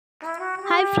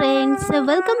Friends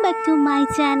welcome back to my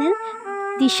channel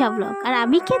Disha blog और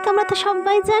आमी के तोमरा तो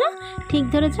सबाई जानो ठीक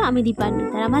धरेछो आमी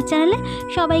दीपान्विता आमार चैनेले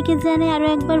सबाइके जानाई आरो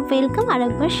एकबार वेलकम और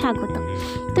एकबार स्वागत।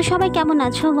 तो सबाई केमन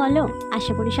आछो बोलो,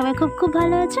 आशा करी सबाई खूब खूब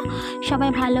भालो आछो, सबाई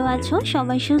भालो आछो,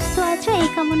 सबाई सुस्थ आछो এই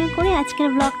কামনা করে আজকের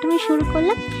ব্লগটা আমি শুরু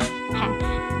করলাম। হ্যাঁ,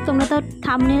 তোমরা তো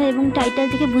থাম্বনেল এবং টাইটেল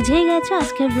থেকে বুঝেই গেছো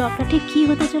আজকের ব্লগটা ঠিক কী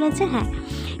হতে চলেছে। হ্যাঁ,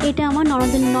 এটা আমার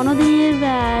ননদিনের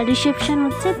রিসেপশন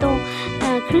হচ্ছে। তো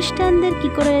খ্রিস্টানদের কী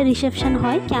করে রিসেপশন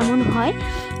হয়, কেমন হয়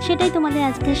সেটাই তোমাদের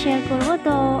আজকে শেয়ার করব।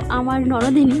 তো আমার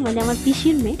ননদিনী মানে আমার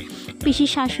পিসির মেয়ে, পিসির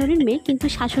শাশুড়ির মেয়ে, কিন্তু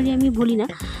শাশুড়ি আমি বলি না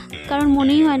কারণ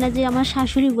মনেই হয় না যে আমার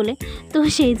শাশুড়ি বলে, তো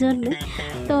সেই জন্য।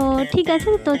 তো ঠিক আছে,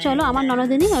 তো চলো আমার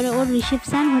ননদিনী আর ওর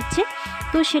রিসেপশান হচ্ছে।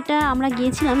 তো সেটা আমরা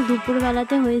গিয়েছিলাম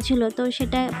দুপুরবেলাতে হয়েছিল, তো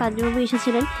সেটা পাদ্রীবাবু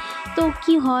এসেছিলেন। তো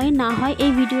কি হয় না হয়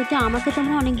এই ভিডিওতে আমাকে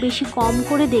তোমরা অনেক বেশি কম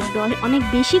করে দেখবে, অনেক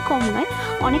বেশি কম নয়,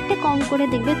 অনেকটা কম করে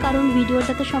দেখবে, কারণ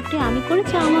ভিডিওটা তো সবটাই আমি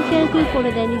করেছি, আমাকে আর কেউ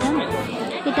করে দেয়নি, জানো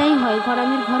এটাই হয়,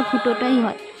 ঘরামির ঘর ফুটোটাই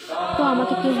হয়। তো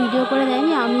আমাকে কেউ ভিডিও করে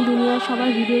দেয়নি, আমি দুনিয়ার সবার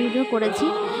ভিডিও করেছি,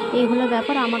 এই হলো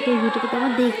ব্যাপার। আমাকে এই ভিডিওটা তোমরা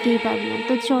দেখতেই পারবে না।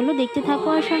 তো চলো দেখতে থাকো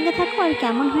আর সঙ্গে থাকো, আর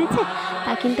কেমন হয়েছে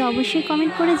তা কিন্তু অবশ্যই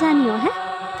কমেন্ট করে জানিও। হ্যাঁ,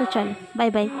 তো চলো, বাই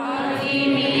বাই।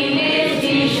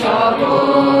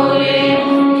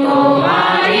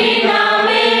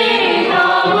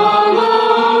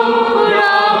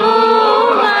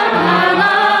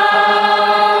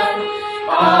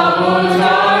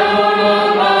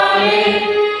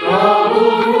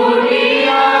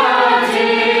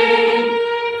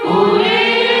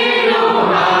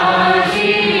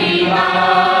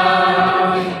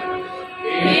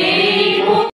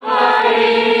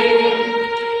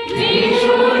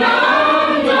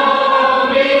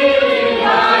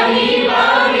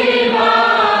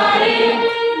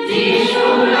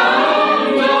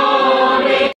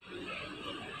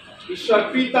 ঈশ্বর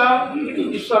পিতা,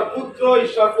 ঈশ্বর পুত্র,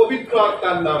 ঈশ্বর পবিত্র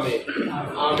আত্মার নামে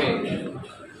আমেন।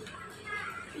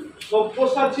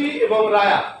 সব্যসাচী এবং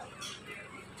রায়া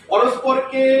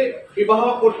পরস্পরকে বিবাহ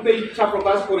করতে ইচ্ছা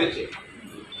প্রকাশ করেছে।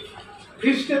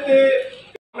 খ্রিস্টেতে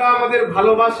আমরা আমাদের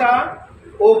ভালোবাসা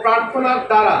ও প্রার্থনার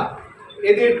দ্বারা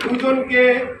এদের দুজনকে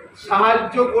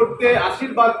সাহায্য করতে,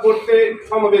 আশীর্বাদ করতে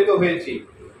সমবেত হয়েছি।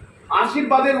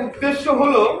 আশীর্বাদের উদ্দেশ্য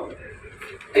হলো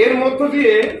এর মধ্য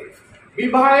দিয়ে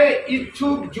বিবাহে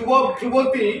ইচ্ছুক যুবক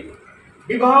যুবতী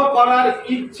বিবাহ করার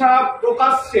ইচ্ছা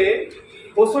প্রকাশ্যে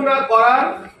ঘোষণা করার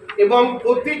এবং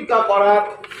প্রতিজ্ঞা করার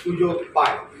সুযোগ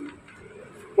পায়,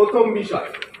 প্রথম বিষয়।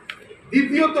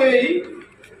 দ্বিতীয়ত এই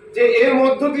যে এর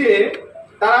মধ্য দিয়ে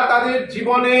তারা তাদের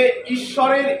জীবনে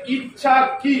ঈশ্বরের ইচ্ছা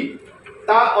কি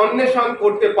তা অন্বেষণ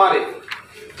করতে পারে,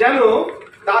 যেন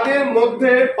তাদের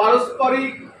মধ্যে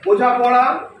পারস্পরিক বোঝাপড়া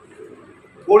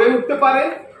গড়ে উঠতে পারে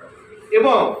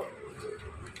এবং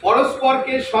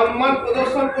পরস্পরকে সম্মান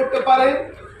প্রদর্শন করতে পারে,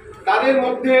 তাদের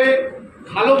মধ্যে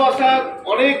ভালোবাসা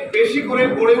অনেক বেশি করে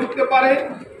গড়ে উঠতে পারে,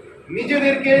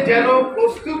 নিজেদেরকে যেন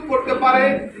প্রস্তুত করতে পারে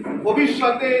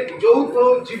ভবিষ্যতে যৌথ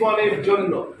জীবনের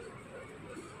জন্য।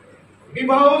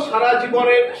 বিবাহ সারা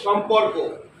জীবনের সম্পর্ক,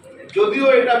 যদিও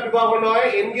এটা বিবাহ নয়,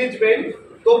 এনগেজমেন্ট,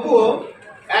 তবুও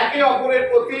একে অপরের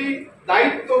প্রতি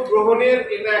দায়িত্ব গ্রহণের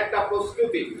এটা একটা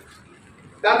প্রস্তুতি।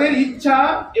 তাদের ইচ্ছা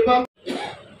এবং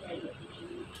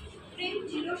প্রেম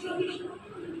চিরসহিষ্ণু,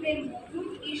 প্রেম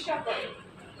মধুর ঈর্ষা করে,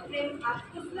 প্রেম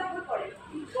আত্মোৎসাহ করে,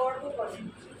 গর্ব করে,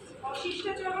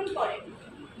 অশিষ্টাচরণ করে,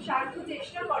 স্বার্থ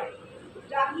চেষ্টা করে,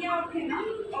 রাগিয়া ওঠে না,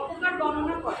 অপকার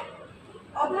গণনা করে,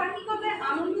 অধার্মিকতায়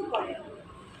আনন্দ করে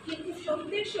কিন্তু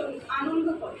সত্যের সহিত আনন্দ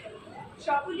করে,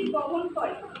 সকলই বহন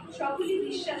করে, সকলই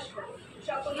বিশ্বাস করে,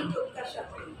 সকলই প্রত্যাশা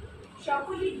করে,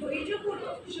 সকলই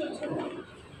ধৈর্যপূর্বক সহ্য করে।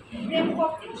 প্রেম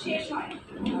কখনো শেষ হয় না,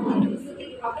 যদি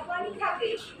ভগবানই থাকে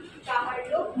তাহার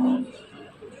লক্ষ্য,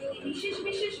 যদি বিশেষ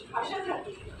বিশেষ ভাষা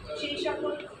থাকে সেই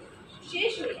সকল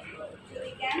শেষ হয়ে, যদি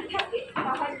জ্ঞান থাকে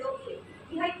তাহার লক্ষ্যে,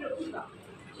 ইহাই প্রতিভা।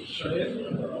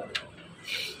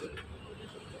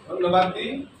 ধন্যবাদ দি।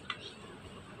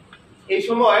 এই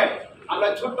সময় আমরা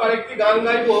ছোট্ট আরেকটি গান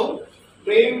গাইবো,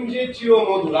 প্রেম যে চির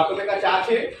মধুর। আপনাদের কাছে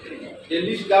আছে যে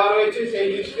লিস্ট দেওয়া রয়েছে, সেই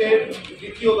লিস্টের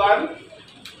দ্বিতীয় গান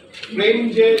প্রেম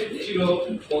যে চির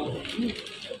মধুর।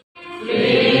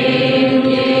 প্রেম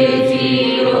যে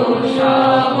চির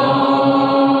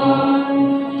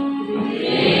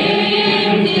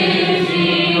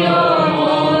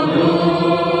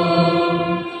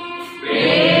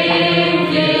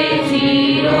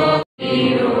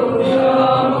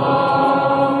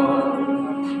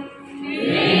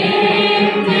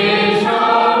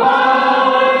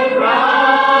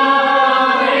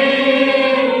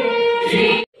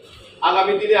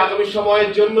আগামী দিনে, আগামী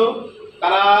সময়ের জন্য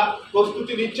তারা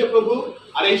প্রস্তুতি নিচ্ছে প্রভু।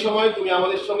 আর এই সময় তুমি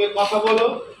আমাদের সঙ্গে কথা বলো,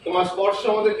 তোমার স্পর্শ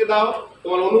আমাদেরকে দাও,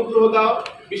 তোমার অনুগ্রহ দাও,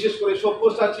 বিশেষ করে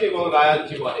সব্যসাচী এবং রায়ার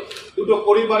জীবনে, দুটো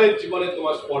পরিবারের জীবনে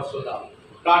তোমার স্পর্শ দাও।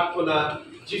 প্রার্থনা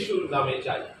যিশুর নামে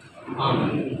চাই,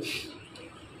 আমেন।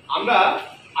 আমরা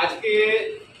আজকে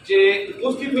যে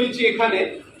উপস্থিত হয়েছি এখানে,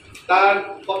 তার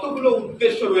কতগুলো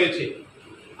উদ্দেশ্য রয়েছে।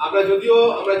 আমরা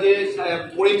যে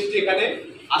পড়েছি, যেখানে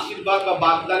আশীর্বাদ বা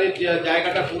বাগদানের যে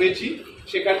জায়গাটা পড়েছি,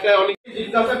 সেখানটায় অনেকে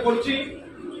জিজ্ঞাসা করছি,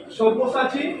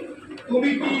 সব্যসাচী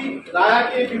তুমি কি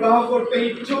রায়াকে বিবাহ করতে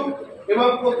ইচ্ছুক এবং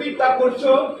প্রতিজ্ঞা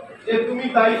করছো যে তুমি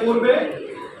তাই করবে?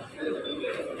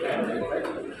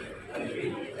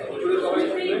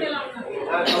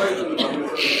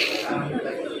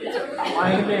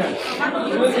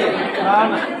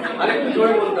 আরেকটু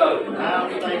জোরে বলতে হবে।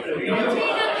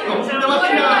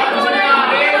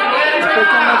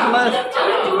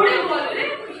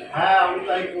 হ্যাঁ, আমি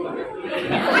তাই করব।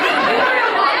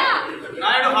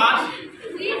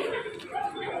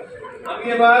 আমি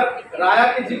এবার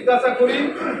রায়াকে জিজ্ঞাসা করি,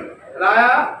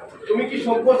 রায়া তুমি কি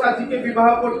সব্যসাচীকে বিবাহ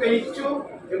করতে ইচ্ছুক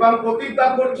এবং প্রতিজ্ঞা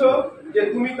করছো যে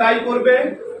তুমি তাই করবে?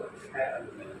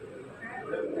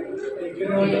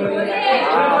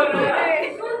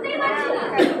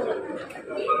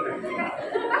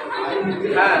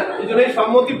 হ্যাঁ, দুজনেই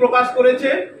সম্মতি প্রকাশ করেছে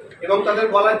এবং তাদের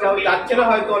বলা যাচ্ছে না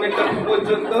হয়তো অনেকটা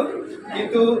পর্যন্ত,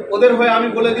 কিন্তু ওদের হয়ে আমি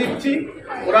বলে দিচ্ছি,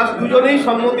 ওরা দুজনেই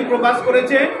সম্মতি প্রকাশ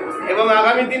করেছে এবং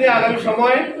আগামী দিনে, আগামী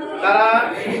সময়ে তারা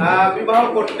বিবাহ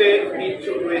করতে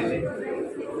ইচ্ছুক রয়েছে।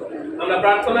 আমরা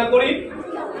প্রার্থনা করি।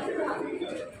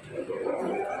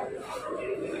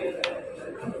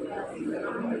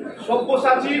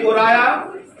 সব্যসাচী ও রায়া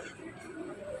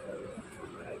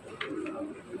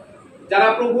যারা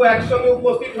প্রভু একসঙ্গে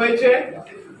উপস্থিত হয়েছে,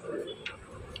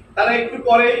 তারা একটু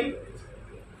পরেই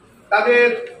তাদের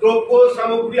দ্রব্য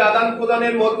সামগ্রী আদান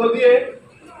প্রদানের মধ্য দিয়ে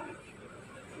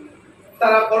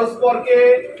তারা পরস্পরকে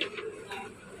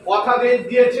কথা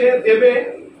দেবে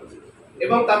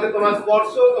এবং তাদের তোমার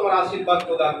স্পর্শ, তোমার আশীর্বাদ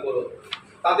প্রদান করো,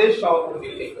 তাদের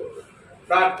সহযোগী থেকো।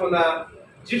 প্রার্থনা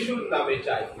যিশুর নামে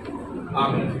চাই,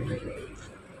 আমেন।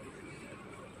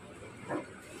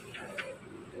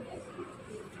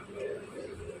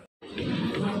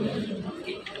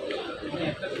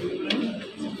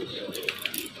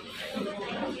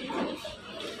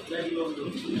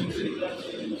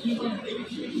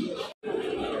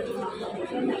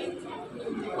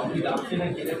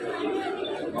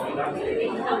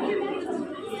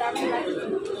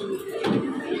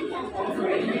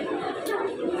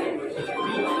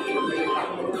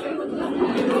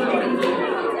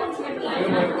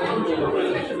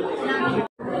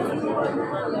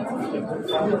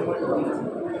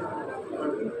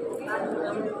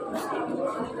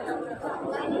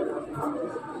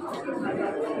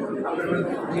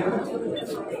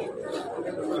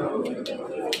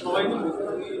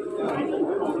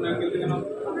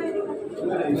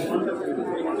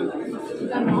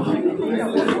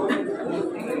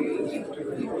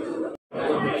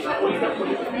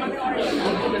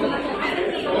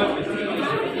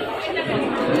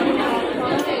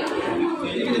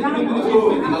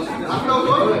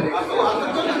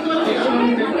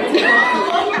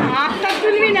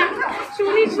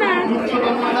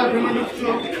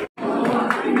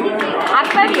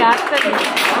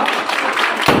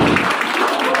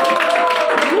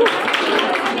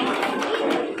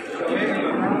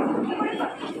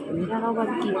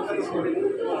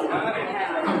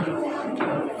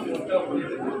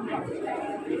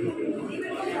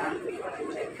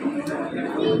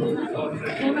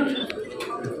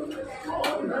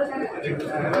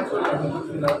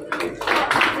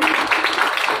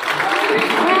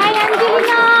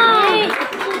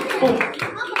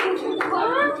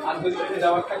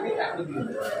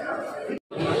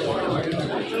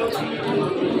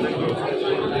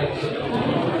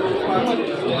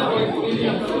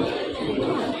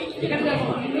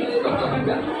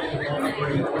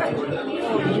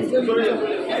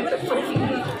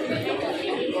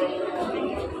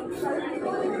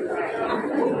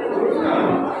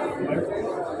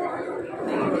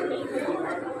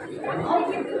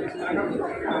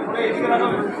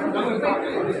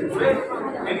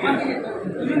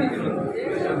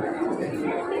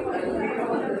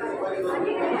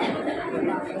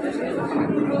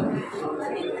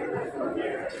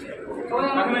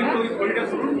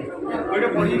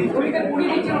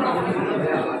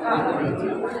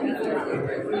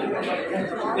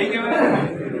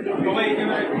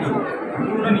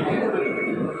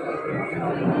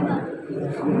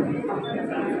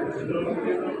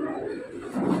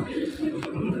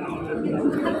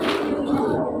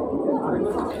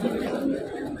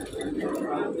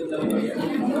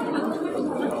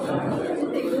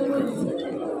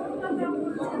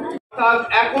 অর্থাৎ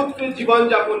একত্রে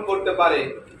জীবনযাপন করতে পারে।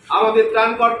 আমাদের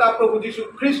ত্রাণকর্তা প্রভু যীশু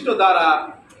খ্রিস্ট দ্বারা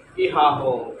ইহা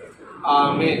হোক,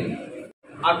 আমেন।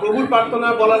 আর প্রভুর প্রার্থনা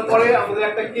বলার পরে আমাদের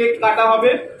একটা কেক কাটা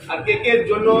হবে। আর কেকের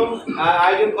জন্য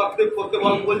আয়োজন করতে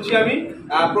বলছি আমি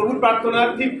প্রভুর প্রার্থনার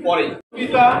ঠিক পরে।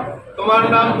 পিতা, তোমার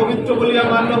নাম পবিত্র বলিয়া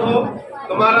মান্য হোক,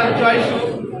 তোমার রাজ্য আইসুক,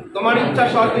 তোমার ইচ্ছা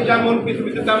স্বর্গে যেমন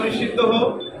পৃথিবীতে তেমনি সিদ্ধ হোক।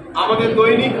 আমাদের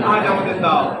দৈনিক আজ আমাদের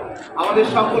দাও, আমাদের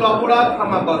সকল অপরাধ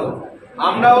ক্ষমা করো,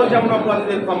 আমরাও যেমন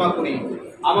অপরাধীদের ক্ষমা করি।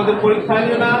 আমাদের পরীক্ষায়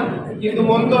নিও না, কিন্তু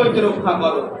মন্দ হইতে রক্ষা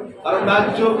করো, কারণ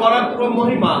রাজ্য, পরাক্রম,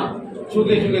 মহিমা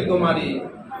যুগে যুগে তোমারই,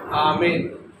 আমেন।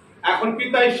 এখন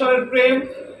পিতা ঈশ্বরের প্রেম,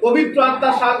 পবিত্র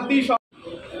আত্মার শান্তি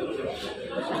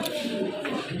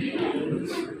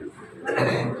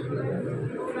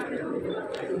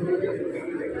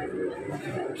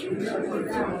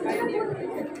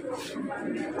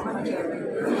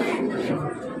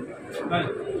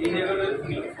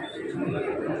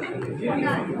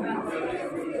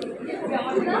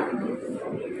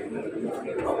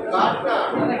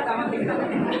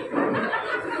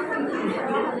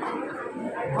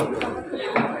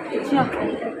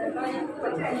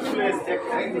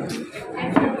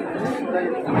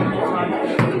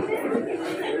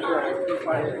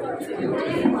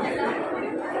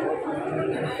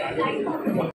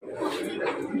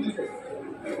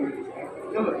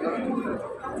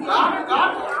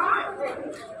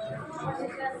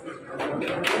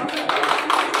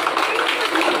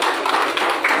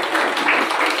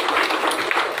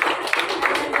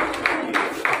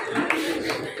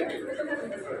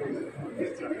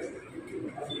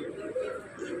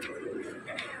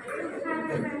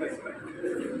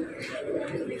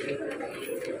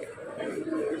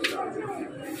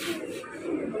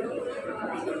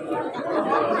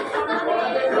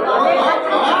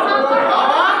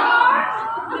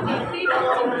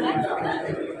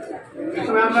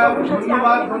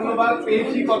আমরা ধন্যবাদ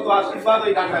পেয়েছি, কত আশীর্বাদ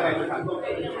ওই গানটা গাইতে থাকবো।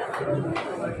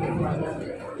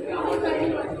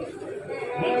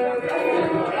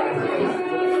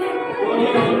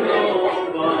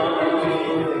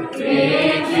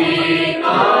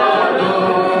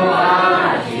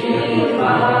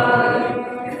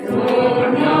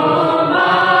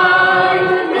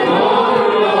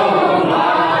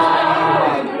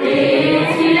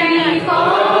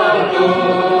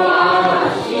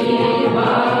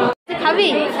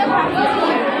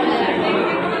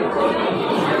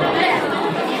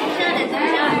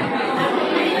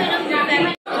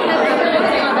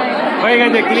 হয়ে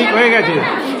গেছে, ক্লিক হয়ে গেছে।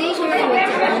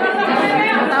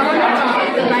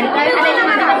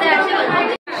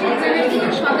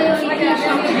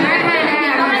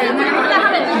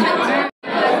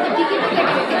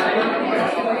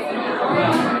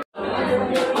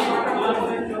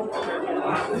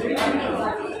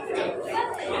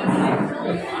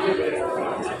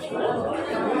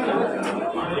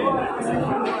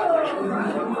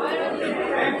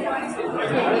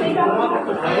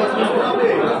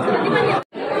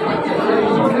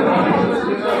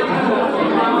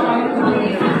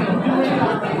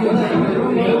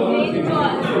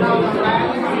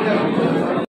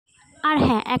 আর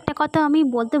হ্যাঁ, একটা কথা আমি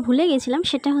বলতে ভুলে গেছিলাম,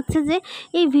 সেটা হচ্ছে যে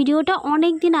এই ভিডিওটা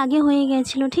অনেক দিন আগে হয়ে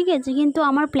গেছিলো, ঠিক আছে, কিন্তু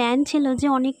আমার প্ল্যান ছিল যে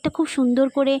অনেকটা খুব সুন্দর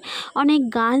করে অনেক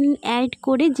গান অ্যাড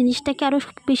করে জিনিসটাকে আরও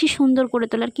বেশি সুন্দর করে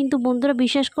তোলার। কিন্তু বন্ধুরা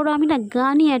বিশ্বাস করো, আমি না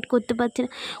গানই অ্যাড করতে পারছি না,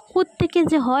 কোত্থেকে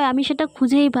যে হয় আমি সেটা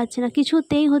খুঁজেই পাচ্ছি না,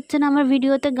 কিছুতেই হচ্ছে না আমার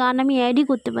ভিডিওতে গান আমি অ্যাডই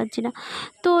করতে পারছি না।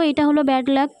 তো এটা হলো bad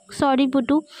luck, sorry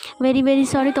Putu, very very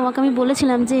sorry. তোমাকে আমি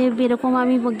বলেছিলাম যে এরকম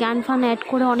আমি গান ফান অ্যাড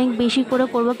করে অনেক বেশি করে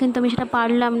করবো, কিন্তু আমি সেটা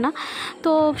পারলাম না।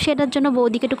 তো সেটার জন্য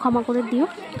বৌদিকে একটু ক্ষমা করে দিও।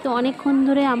 তো অনেকক্ষণ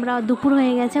ধরে আমরা দুপুর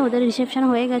হয়ে গেছে, ওদের রিসেপশন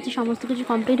হয়ে গেছে, সমস্ত কিছু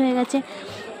কমপ্লিট হয়ে গেছে।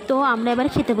 তো আমরা এবার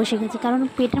খেতে বসে গেছি, কারণ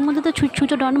পেটের মধ্যে তো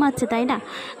ছুটো ডন মারছে, তাই না,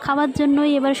 খাওয়ার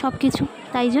জন্যই এবার সব কিছু,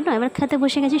 তাই জন্য এবার খেতে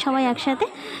বসে গেছি সবাই একসাথে।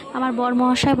 আমার বর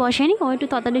মহাশয় বসেনি, ও একটু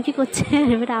তদারকি করছে,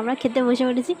 এবার আমরা খেতে বসে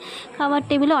পড়েছি। খাবার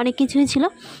টেবিলে অনেক কিছুই ছিল,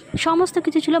 সমস্ত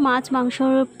কিছু ছিল, মাছ মাংস,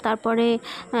 তারপরে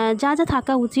যা যা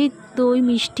থাকা উচিত, দই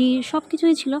মিষ্টি সব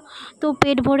কিছুই ছিল। তো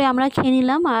পেট ভরে আমরা খেয়ে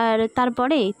নিলাম। আর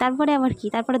তারপরে আবার কি,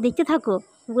 তারপরে দেখতে থাকো,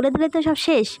 বলে দিলে তো সব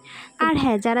শেষ। আর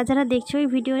হ্যাঁ, যারা যারা দেখছো এই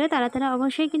ভিডিওতে, তারা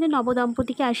অবশ্যই কিন্তু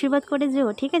নবদম্পতিকে আশীর্বাদ করে যেও,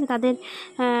 ঠিক আছে, তাদের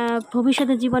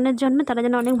ভবিষ্যতের জীবনের জন্য তারা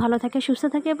যেন অনেক ভালো থাকে, সুস্থ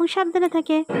থাকে এবং সাবধানে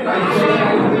থাকে।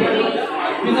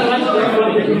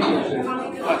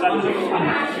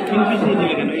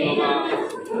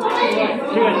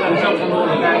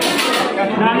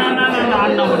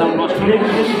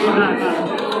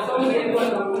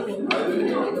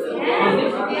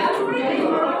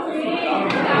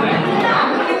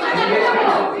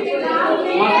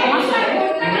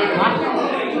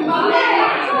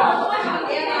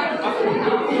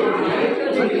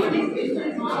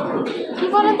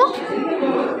 বলো তো।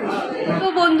 তো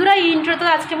বন্ধুরা ইন্ট্রো তো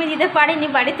আজকে আমি দিতে পারিনি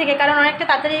বাড়ি থেকে, কারণ অনেকটা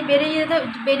তাড়াতাড়ি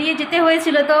বেরিয়ে যেতে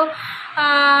হয়েছিল। তো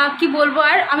কি বলবো,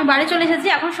 আর আমি বাড়ি চলে এসেছি,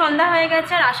 এখন সন্ধ্যা হয়ে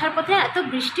গেছে। আর আসার পথে এত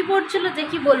বৃষ্টি পড়ছিল যে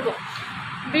কি বলবো,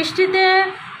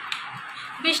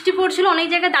 বৃষ্টি পড়ছিল, অনেক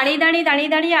জায়গায় দাঁড়িয়ে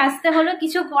দাঁড়িয়ে আসতে হলো,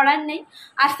 কিছু করার নেই,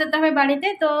 আসতে তো হবে বাড়িতে।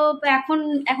 তো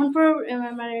এখন পুরো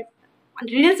মানে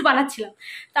রিলস বানাচ্ছিলাম,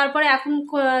 তারপরে এখন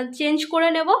চেঞ্জ করে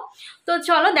নেব। তো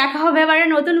চলো দেখা হবে এবার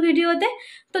নতুন ভিডিওতে।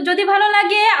 তো যদি ভালো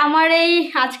লাগে আমার এই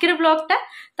আজকের ব্লগটা,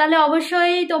 তাহলে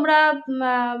অবশ্যই তোমরা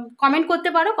কমেন্ট করতে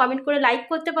পারো, কমেন্ট করে লাইক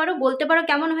করতে পারো, বলতে পারো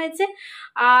কেমন হয়েছে।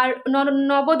 আর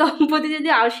নবদম্পতি যদি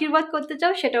আশীর্বাদ করতে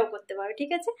চাও সেটাও করতে পারো,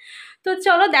 ঠিক আছে। তো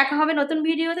চলো দেখা হবে নতুন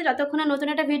ভিডিওতে। যতক্ষণ না নতুন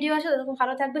একটা ভিডিও আসে ততক্ষণ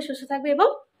ভালো থাকবে, সুস্থ থাকবে এবং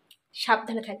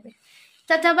সাবধানে থাকবে।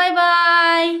 Tata, bye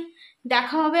bye.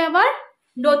 দেখা হবে আবার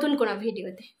নতুন কোনো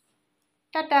ভিডিওতে।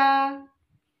 টাটা।